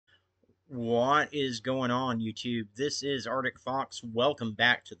What is going on, YouTube? This is Arctic Fox. Welcome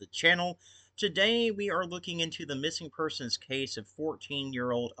back to the channel. Today we are looking into the missing persons case of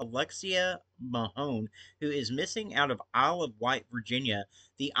 14-year-old Alexia Mahone, who is missing out of Isle of Wight, Virginia.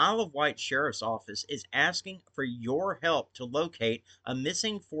 The Isle of Wight Sheriff's Office is asking for your help to locate a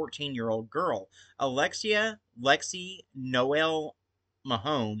missing 14-year-old girl. Lexi Noel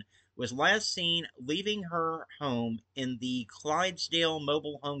Mahone was last seen leaving her home in the Clydesdale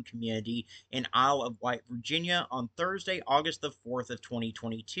mobile home community in Isle of Wight, Virginia on Thursday, August the 4th of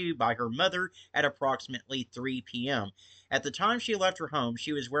 2022 by her mother at approximately 3 p.m. At the time she left her home,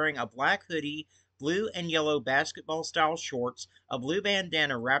 she was wearing a black hoodie, blue and yellow basketball-style shorts, a blue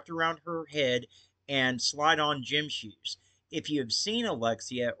bandana wrapped around her head, and slide-on gym shoes. If you have seen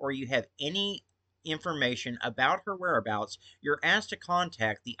Alexia or you have any information about her whereabouts, you're asked to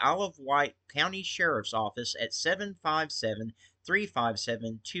contact the Isle of Wight County Sheriff's Office at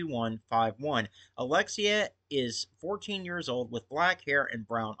 757-357-2151. Alexia is 14 years old with black hair and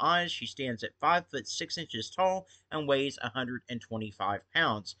brown eyes. She stands at 5 foot 6 inches tall and weighs 125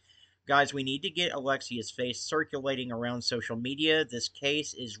 pounds. Guys, we need to get Alexia's face circulating around social media. This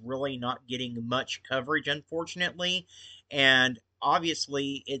case is really not getting much coverage, unfortunately, and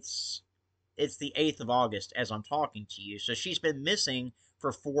obviously it's the 8th of August as I'm talking to you. So she's been missing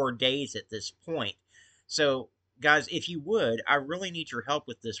for 4 days at this point. So, guys, if you would, I really need your help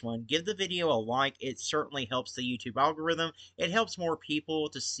with this one. Give the video a like. It certainly helps the YouTube algorithm. It helps more people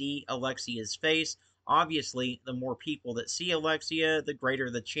to see Alexia's face. Obviously, the more people that see Alexia, the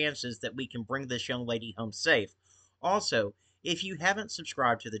greater the chances that we can bring this young lady home safe. Also, if you haven't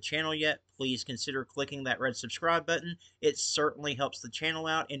subscribed to the channel yet, please consider clicking that red subscribe button. It certainly helps the channel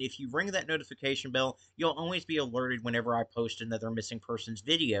out, and if you ring that notification bell, you'll always be alerted whenever I post another missing persons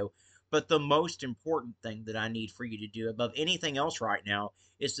video. But the most important thing that I need for you to do above anything else right now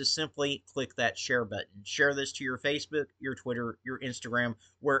is to simply click that share button. Share this to your Facebook, your Twitter, your Instagram,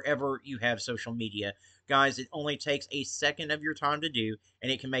 wherever you have social media. Guys, it only takes a second of your time to do, and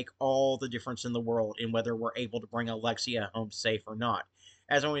it can make all the difference in the world in whether we're able to bring Alexia home safe or not.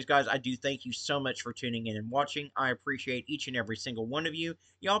 As always, guys, I do thank you so much for tuning in and watching. I appreciate each and every single one of you.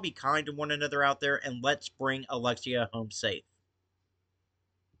 Y'all be kind to one another out there, and let's bring Alexia home safe.